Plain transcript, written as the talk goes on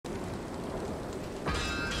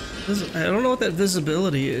I don't know what that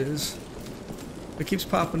visibility is. It keeps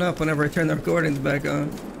popping up whenever I turn the recordings back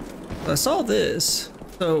on. So I saw this.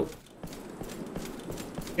 So,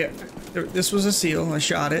 yeah, this was a seal. I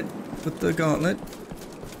shot it with the gauntlet.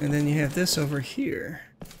 And then you have this over here.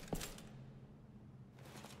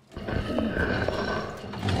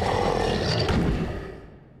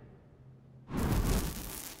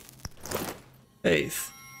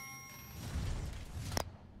 Faith.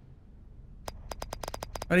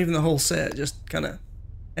 Not even the whole set, just kind of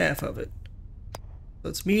half of it. So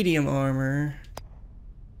it's medium armor.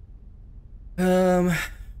 No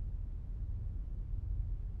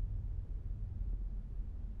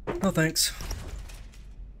thanks.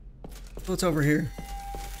 What's over here?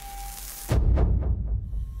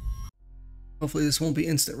 Hopefully this won't be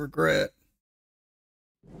instant regret.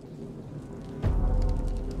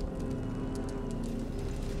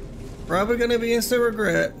 Probably gonna be instant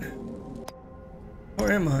regret.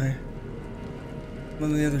 Where am I? I'm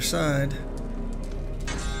on the other side.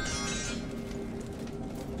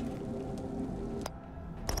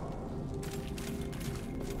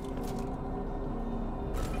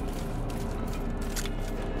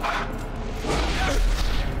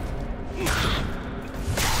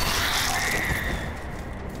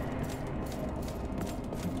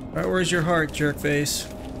 Alright, where's your heart, jerkface?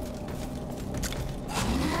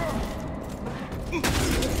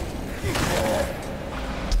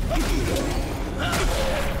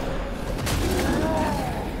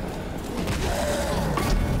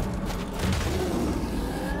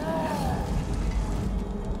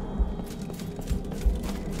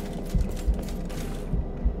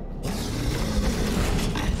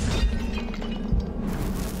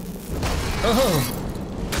 Oh!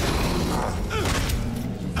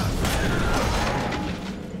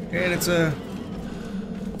 And it's a...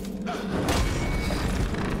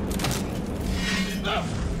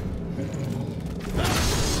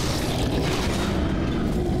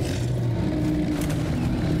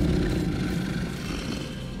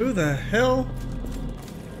 Who the hell?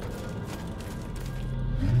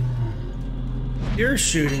 You're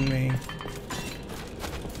shooting me.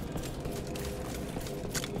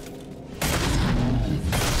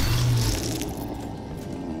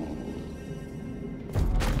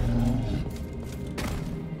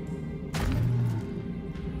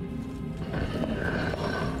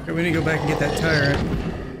 Okay, we need to go back and get that tyrant.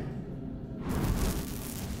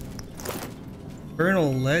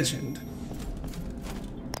 Infernal Legend.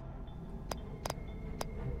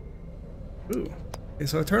 Ooh. Okay,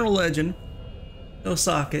 so Eternal Legend. No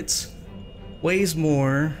sockets. Weighs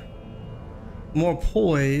more. More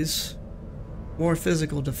poise. More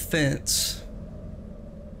physical defense.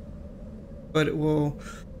 But it will...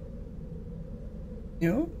 You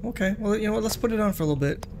know? Okay. Well, you know what? Let's put it on for a little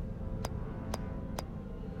bit.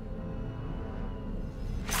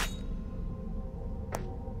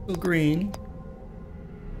 Still green.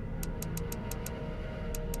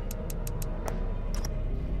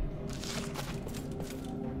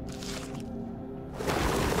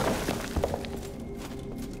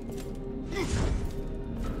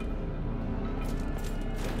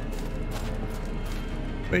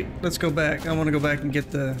 Wait, let's go back. I want to go back and get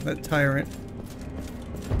that tyrant.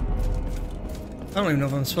 I don't even know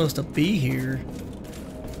if I'm supposed to be here.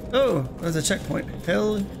 Oh, there's a checkpoint.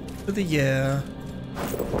 Hell to the yeah.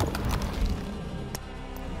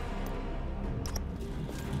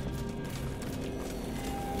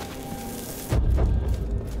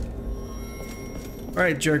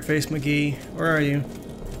 Alright, jerkface McGee. Where are you?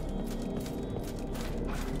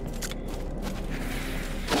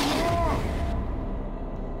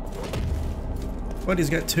 What, he's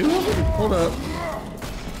got two of them? Hold up.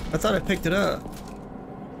 I thought I picked it up.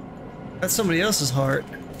 That's somebody else's heart.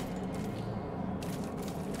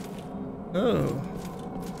 Oh.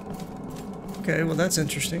 Okay, well that's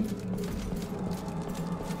interesting.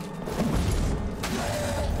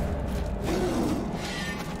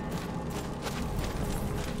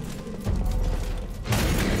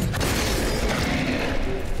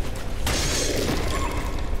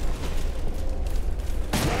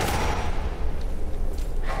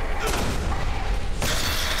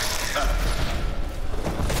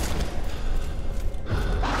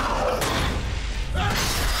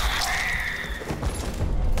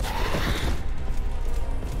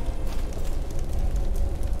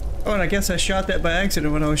 Oh, and I guess I shot that by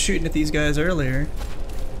accident when I was shooting at these guys earlier.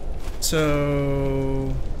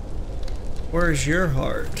 So... where's your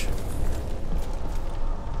heart?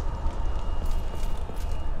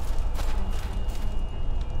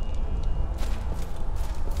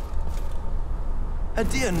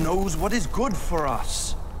 Adir knows what is good for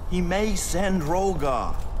us. He may send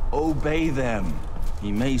Rolgar. Obey them.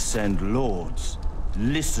 He may send lords.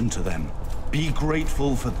 Listen to them. Be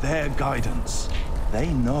grateful for their guidance.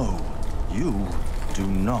 They know. You do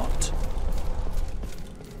not.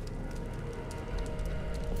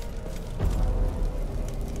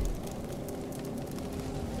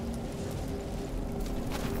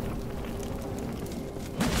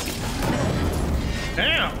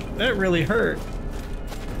 Ow! That really hurt.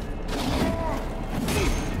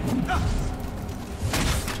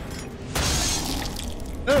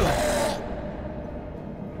 Oh!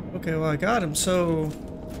 Okay, well I got him, so...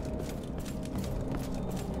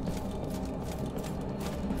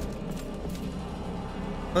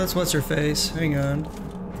 Oh, that's what's-her-face. Hang on.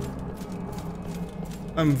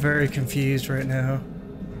 I'm very confused right now.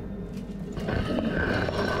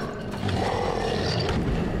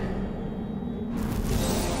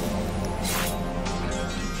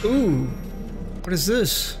 Ooh! What is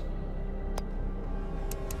this?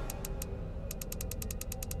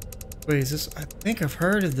 Wait, is this... I think I've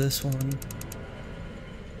heard of this one.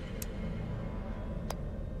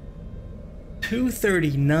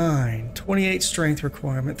 239, 28 strength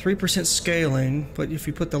requirement, 3% scaling, but if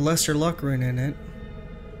you put the lesser luck rune in it,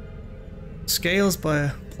 scales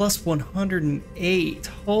by plus 108.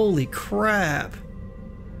 Holy crap!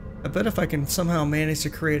 I bet if I can somehow manage to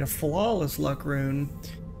create a flawless luck rune,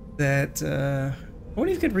 that I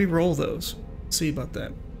wonder if you could re-roll those. Let's see about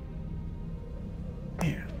that.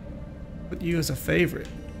 Man, put you as a favorite.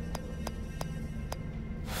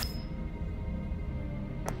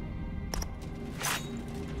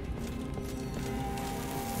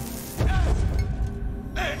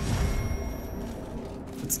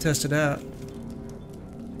 Let's test it out.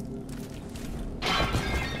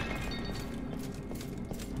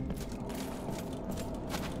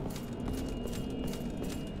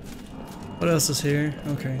 What else is here?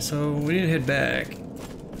 Okay, so we need to head back.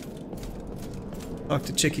 Talk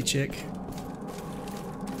to Chicky Chick.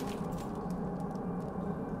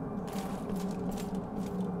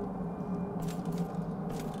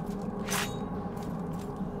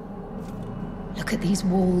 Look at these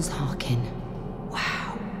walls, Harkyn.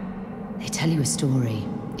 Wow. They tell you a story,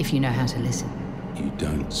 if you know how to listen. You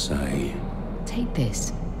don't say. Take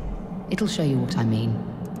this. It'll show you what I mean.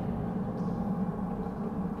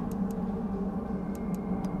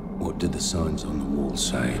 What did the signs on the wall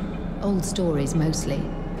say? Old stories, mostly.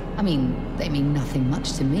 I mean, they mean nothing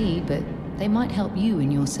much to me, but they might help you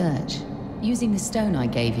in your search. Using the stone I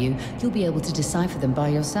gave you, you'll be able to decipher them by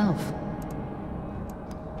yourself.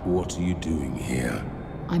 What are you doing here?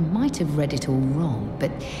 I might have read it all wrong,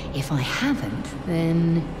 but if I haven't,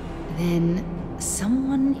 then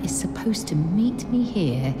someone is supposed to meet me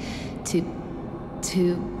here to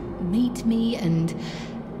meet me and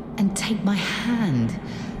take my hand.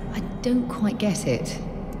 I don't quite get it.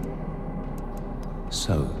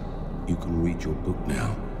 So, you can read your book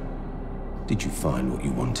now. Did you find what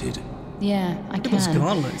you wanted? Yeah, I can. Those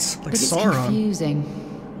gauntlets, like but it's Sauron. confusing.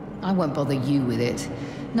 I won't bother you with it.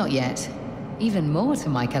 Not yet. Even more to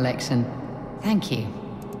my collection. Thank you.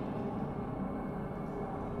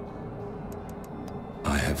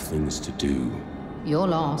 I have things to do. Your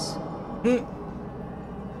loss.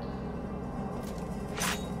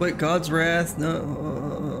 Wait, God's wrath?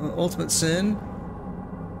 No, ultimate sin?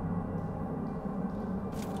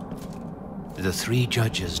 The three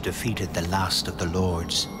judges defeated the last of the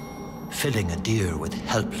lords, filling Adir with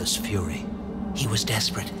helpless fury. He was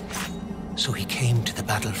desperate, so he came to the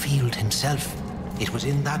battlefield himself. It was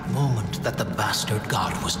in that moment that the bastard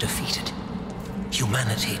god was defeated.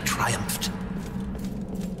 Humanity triumphed.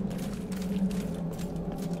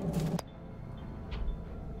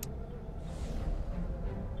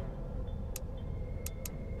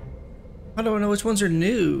 How do I know which ones are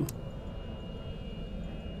new?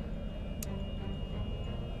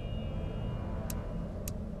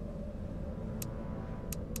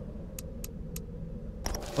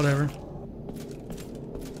 Whatever.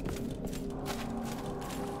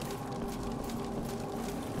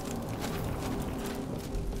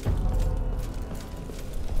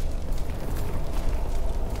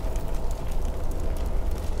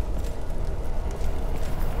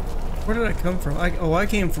 Where did I come from? I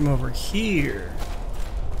came from over here.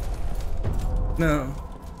 No.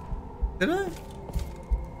 Did I?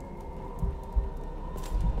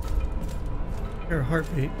 Hear a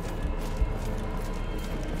heartbeat.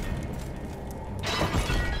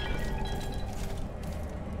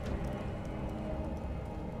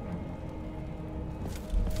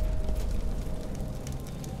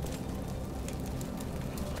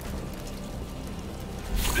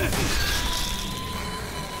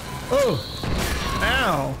 Oh!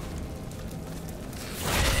 Ow!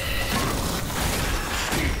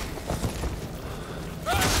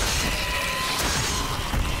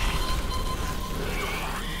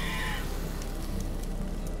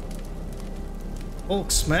 Hulk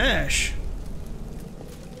smash.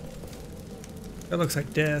 That looks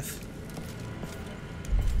like death.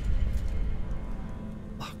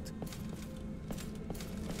 Locked.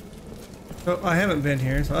 Oh, I haven't been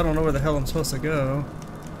here, so I don't know where the hell I'm supposed to go.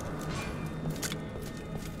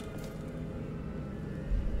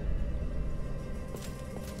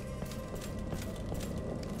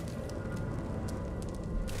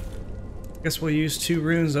 Guess we'll use 2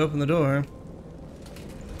 runes to open the door.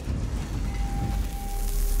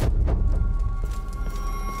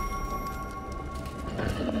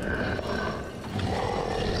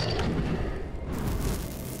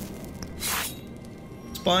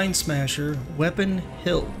 Spine Smasher, Weapon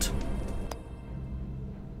Hilt.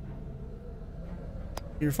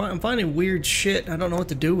 I'm finding weird shit. I don't know what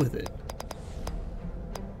to do with it.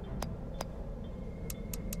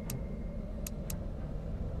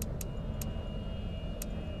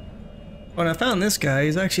 When I found this guy,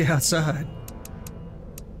 he's actually outside.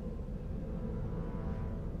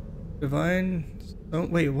 Divine. Oh,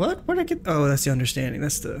 wait, what? Where'd I get? Oh, that's the understanding.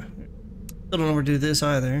 That's the. I don't know where to do this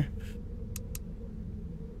either.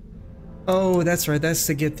 Oh, that's right. That's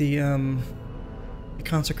to get the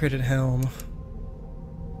consecrated helm.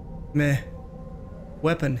 Meh.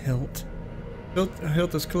 Weapon hilt.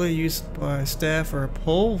 Hilt is clearly used by a staff or a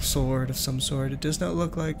pole sword of some sort. It does not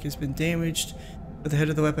look like it's been damaged, but the head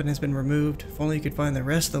of the weapon has been removed. If only you could find the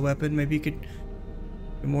rest of the weapon, maybe you could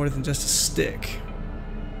do more than just a stick.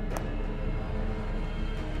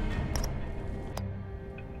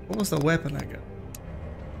 What was the weapon I got?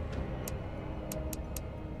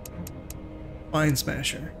 Spine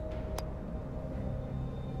Smasher.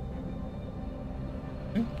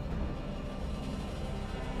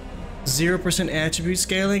 0% attribute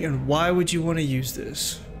scaling, and why would you want to use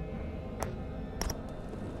this?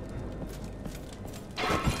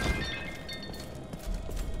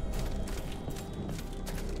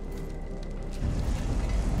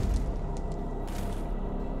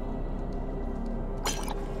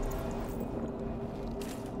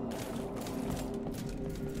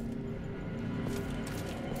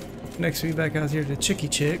 Next we back out here to Chicky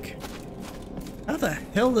Chick. How the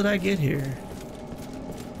hell did I get here?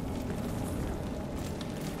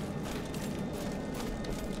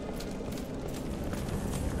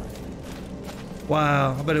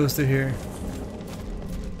 Wow, I bet it was through here.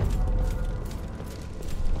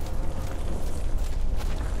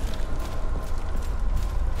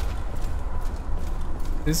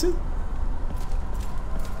 Is it?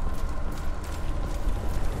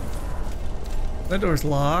 That door's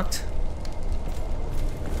locked.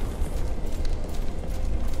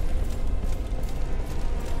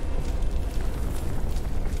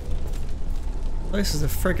 This is a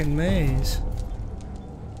freaking maze.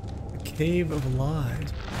 A cave of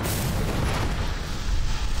lies.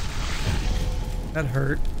 That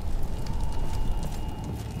hurt.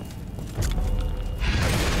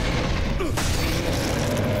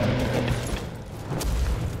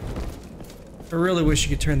 I really wish you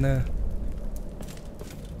could turn the...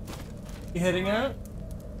 You heading out?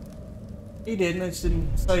 He didn't, I just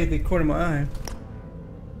didn't saw you at the corner of my eye.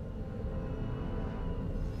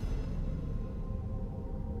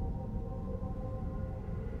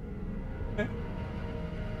 Okay.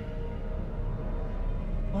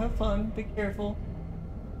 Well, have fun, be careful.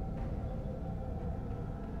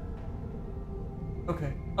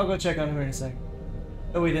 Okay, I'll go check on him in a second.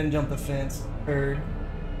 Oh, we didn't jump the fence. Heard.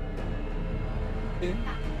 Okay.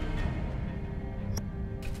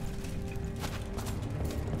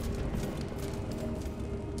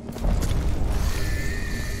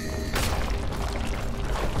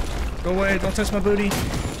 Go away, don't touch my booty. You're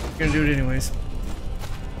gonna do it anyways.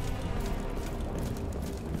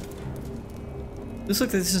 This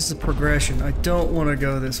looks like this is a progression. I don't want to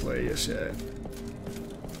go this way just yet.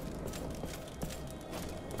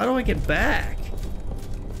 How do I get back?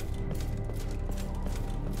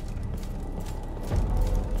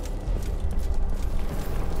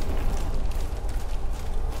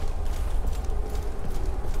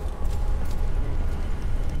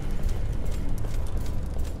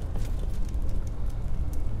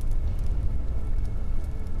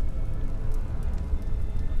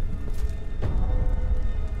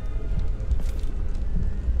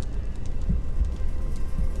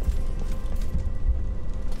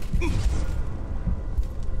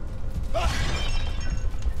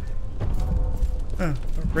 Oh, a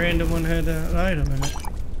random one had an item in it.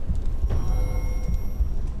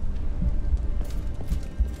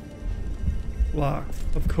 Locked,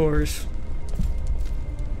 of course.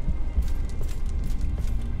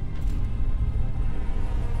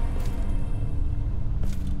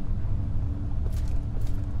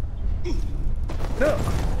 No!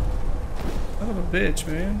 Son of a bitch,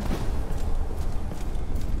 man.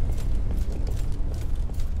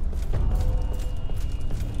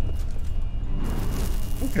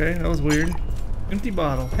 Okay, that was weird. Empty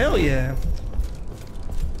bottle. Hell yeah.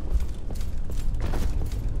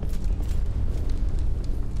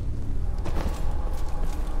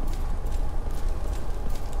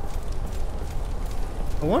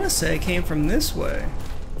 I want to say it came from this way.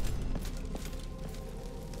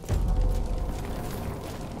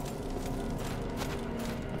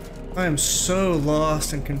 I am so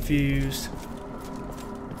lost and confused.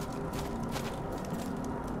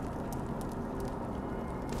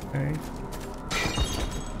 Okay.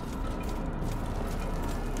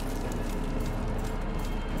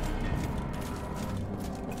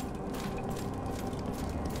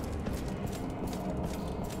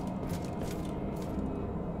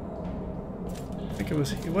 I think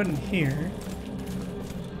it wasn't here.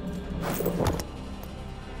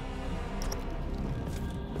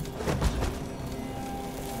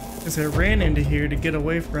 Because I ran into here to get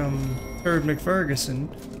away from Turd McFerguson.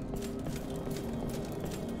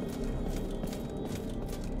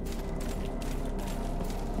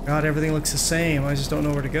 God, everything looks the same. I just don't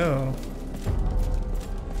know where to go.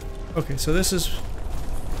 Okay, so this is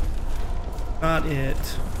not it.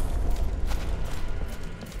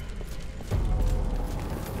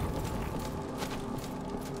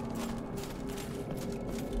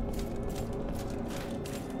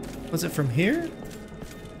 Was it from here?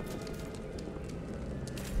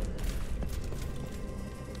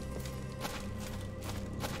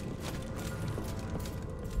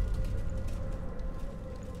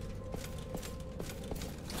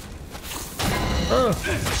 Oh.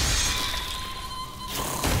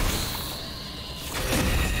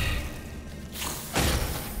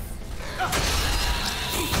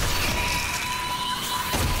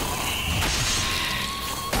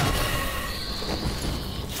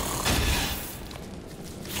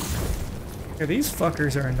 Yeah, these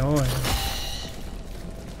fuckers are annoying.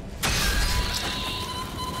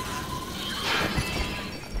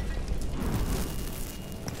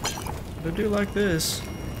 They do like this.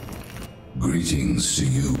 Greetings to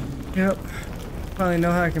you. Yep. Finally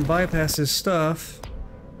know how I can bypass this stuff.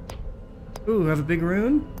 Ooh, have a big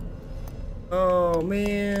rune? Oh,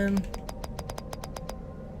 man.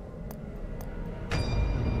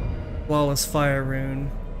 Flawless fire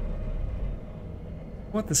rune.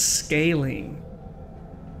 I want the scaling.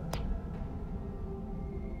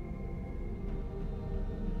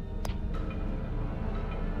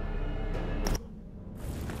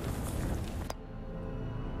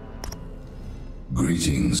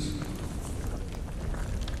 Greetings.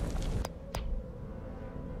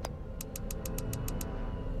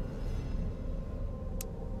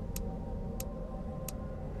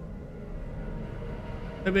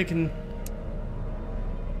 Maybe I can...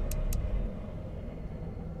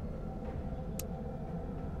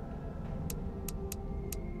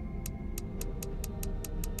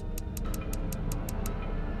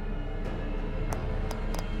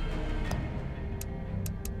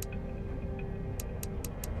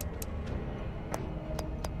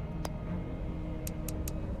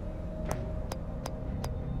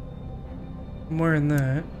 I'm wearing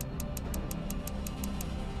that.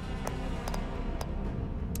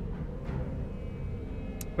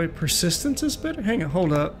 Wait, persistence is better? Hang on,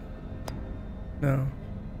 hold up. No.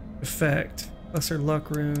 Effect. Lesser luck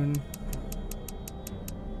rune.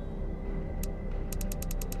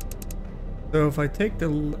 So if I take the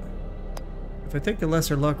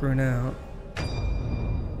lesser luck rune out,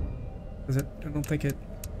 does it? I don't think it.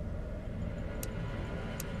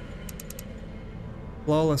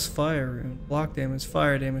 Flawless fire rune. Block damage,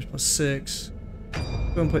 fire damage plus 6.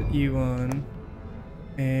 I'm gonna put you on.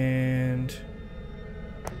 And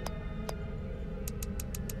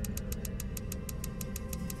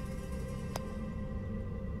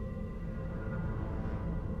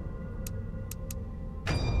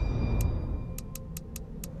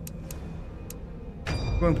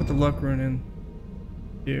I'm gonna put the luck rune in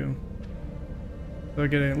you. So I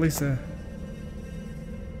get at least a.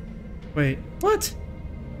 Wait, what?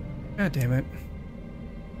 God damn it.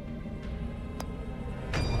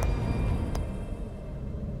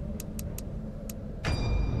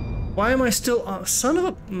 Why am I still son of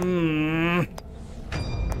a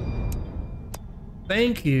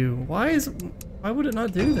Thank you. Why would it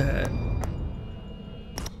not do that?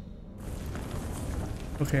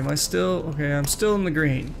 Okay, am I still okay, I'm still in the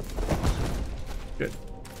green. Good.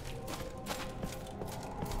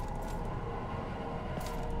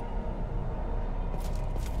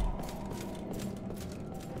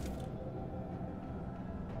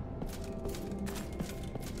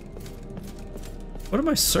 What am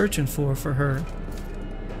I searching for her?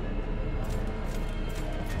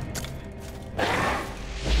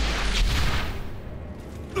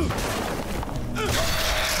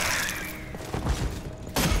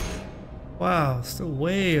 Wow, still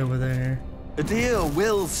way over there. Adir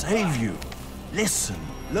will save you. Listen,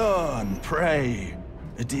 learn, pray.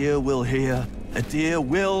 Adir will hear. Adir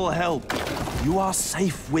will help. You are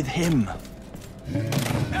safe with him.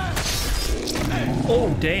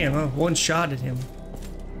 Oh, damn, I one-shotted him.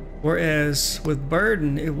 Whereas with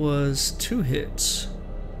Burden, it was 2 hits.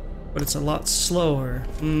 But it's a lot slower.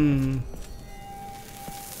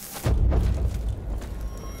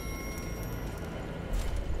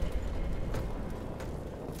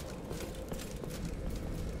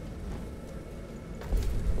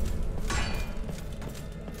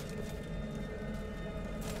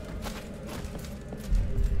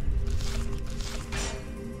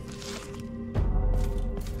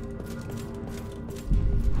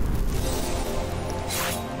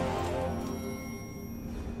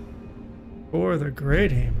 Or the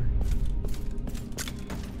Great Hammer.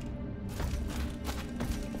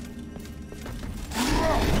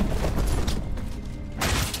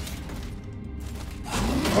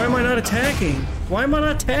 Why am I not attacking? Why am I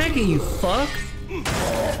not attacking, you fuck?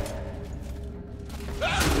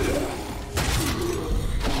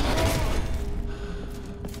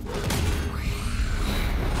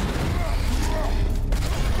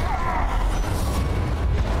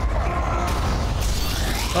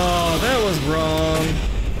 Oh, that was wrong.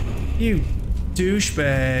 You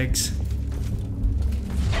douchebags.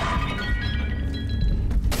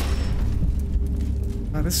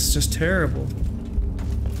 Wow, this is just terrible.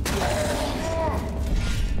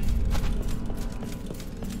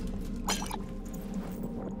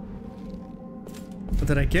 But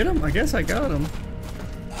did I get him? I guess I got him.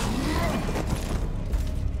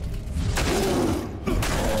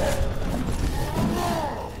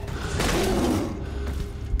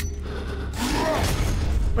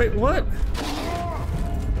 Wait, what?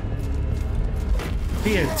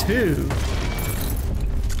 He had 2.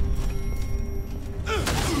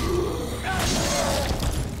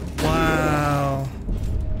 Wow.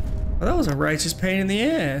 Well, that was a righteous pain in the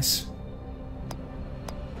ass.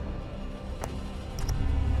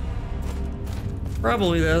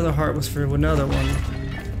 Probably the other heart was for another one.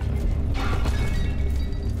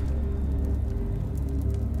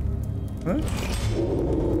 Huh?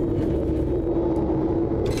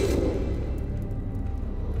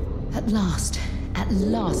 At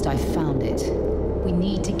last I found it. We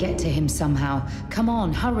need to get to him somehow. Come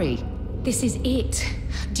on, hurry. This is it.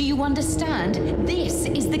 Do you understand? This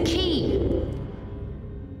is the key.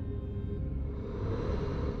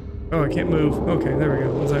 Oh, I can't move. Okay, there we go.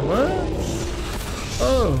 I was like, what?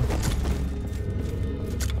 Oh.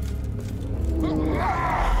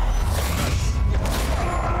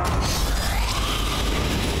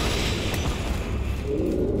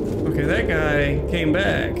 Okay, that guy came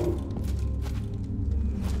back.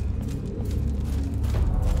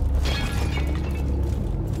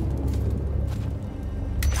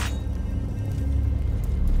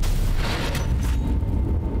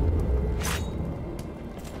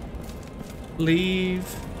 Leave.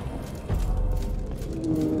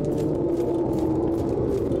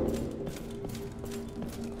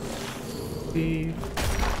 Leave.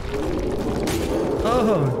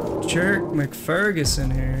 Oh, jerk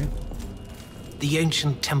McFerguson here. The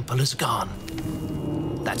ancient temple is gone.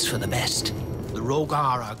 That's for the best. The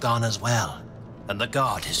Rogar are gone as well, and the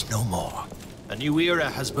god is no more. A new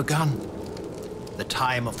era has begun. The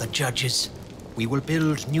time of the judges. We will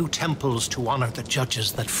build new temples to honor the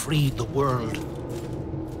judges that freed the world.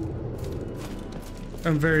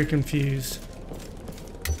 I'm very confused.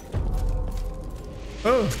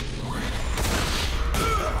 Oh.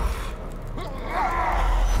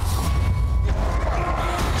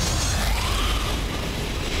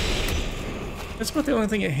 That's about the only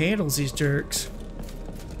thing it handles, these jerks.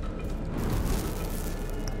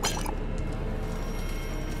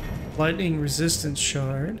 Lightning resistance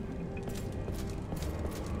shard.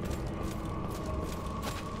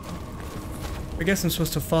 I guess I'm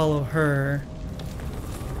supposed to follow her.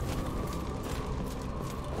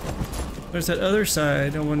 There's that other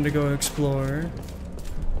side I wanted to go explore.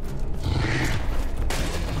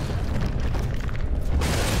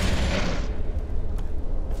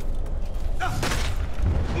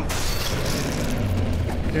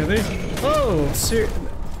 Yeah, they... Oh,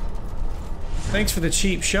 thanks for the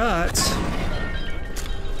cheap shots. I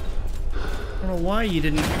don't know why you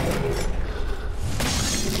didn't...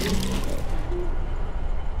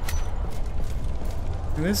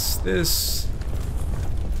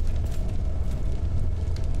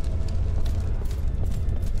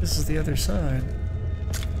 This is the other side.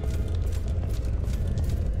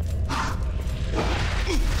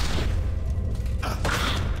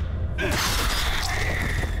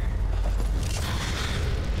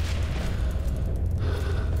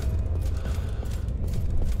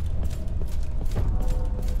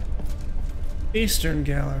 Eastern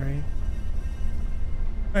Gallery.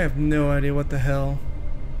 I have no idea what the hell.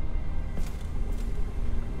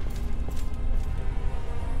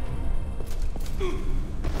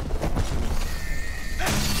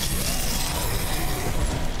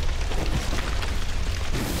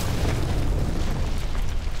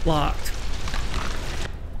 Locked.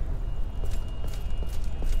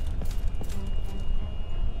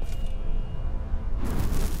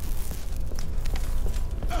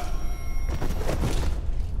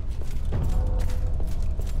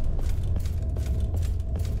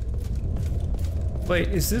 Wait,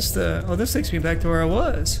 is this the... Oh, this takes me back to where I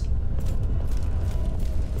was.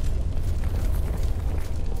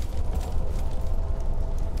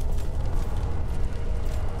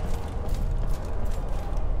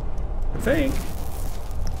 I think.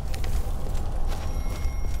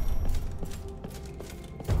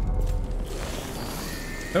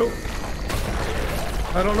 Nope.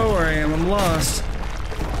 I don't know where I am. I'm lost.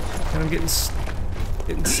 And I'm getting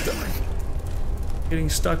stuck. Getting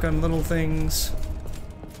stuck on little things.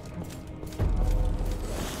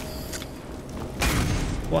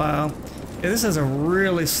 Wow. Yeah, this has a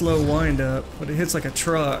really slow wind-up, but it hits like a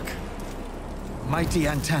truck. Mighty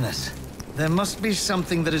Antanas, there must be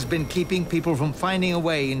something that has been keeping people from finding a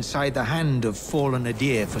way inside the hand of fallen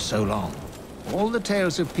Adir for so long. All the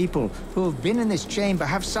tales of people who have been in this chamber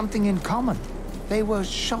have something in common. They were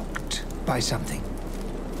shocked by something.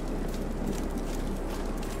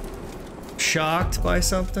 Shocked by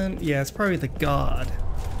something? Yeah, it's probably the god.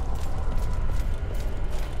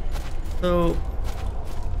 So...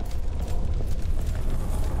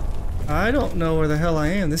 I don't know where the hell I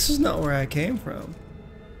am. This is not where I came from.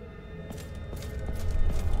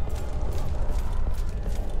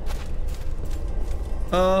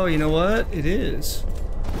 Oh, you know what? It is.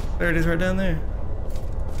 There it is right down there.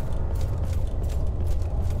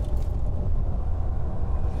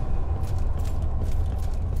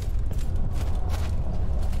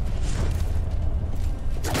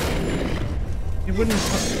 It wouldn't...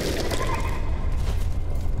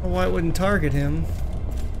 Why it wouldn't target him?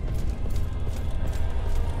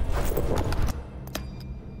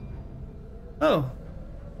 Oh,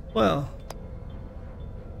 well,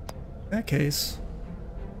 in that case.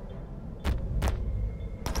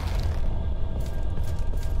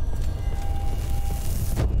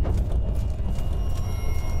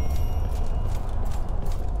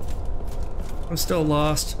 I'm still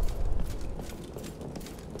lost.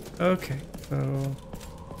 Okay, so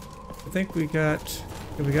I think we got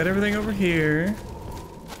everything over here.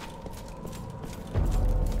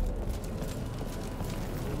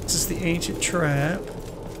 This is the ancient trap.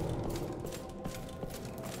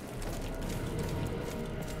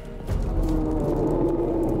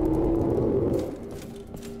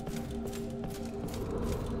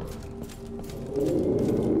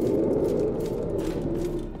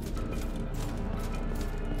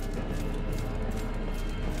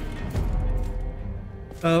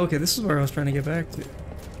 Oh, okay, this is where I was trying to get back to.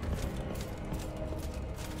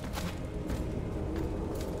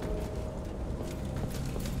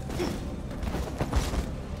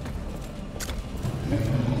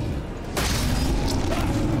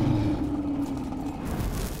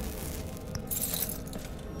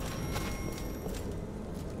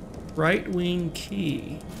 Right wing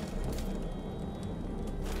key.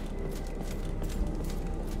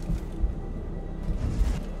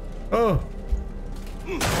 Oh.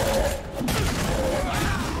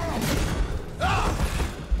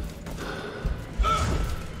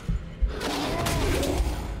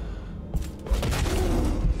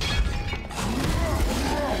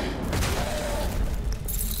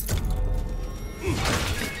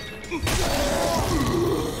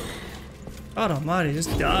 God almighty,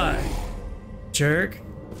 just die, jerk.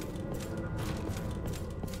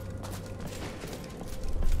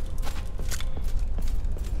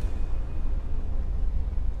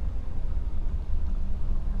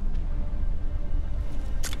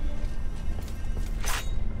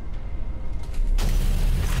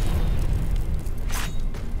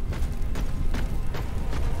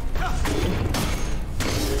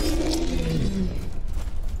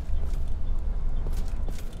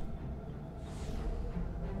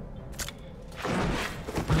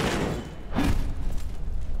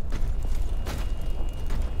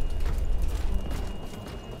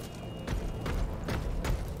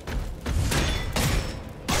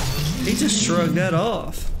 He just shrugged that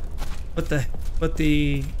off. But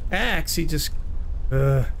the axe, he just...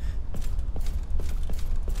 Okay,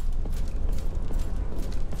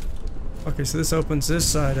 so this opens this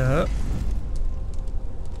side up.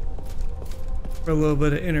 For a little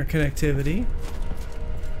bit of interconnectivity.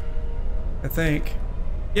 I think.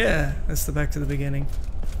 Yeah, that's the back to the beginning.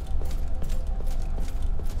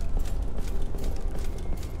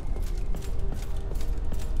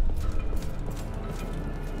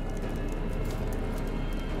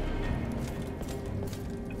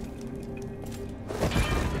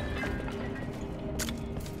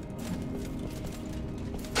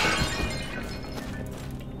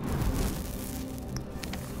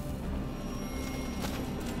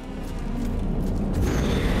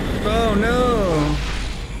 Oh no!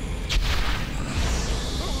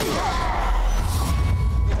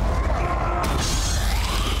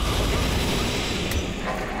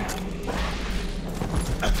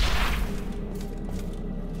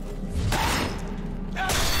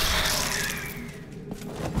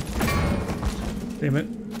 Damn it.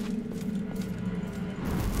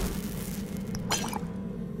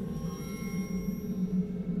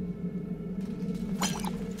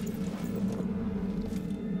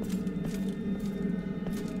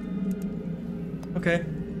 Okay.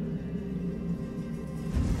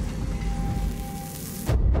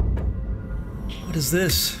 What is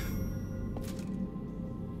this?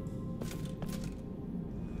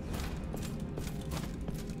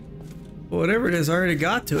 Whatever it is, I already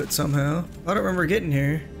got to it somehow. I don't remember getting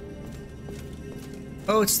here.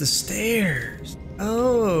 Oh, it's the stairs.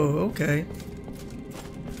 Oh, okay.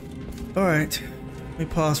 Alright. Let me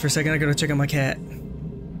pause for a second. I gotta check on my cat.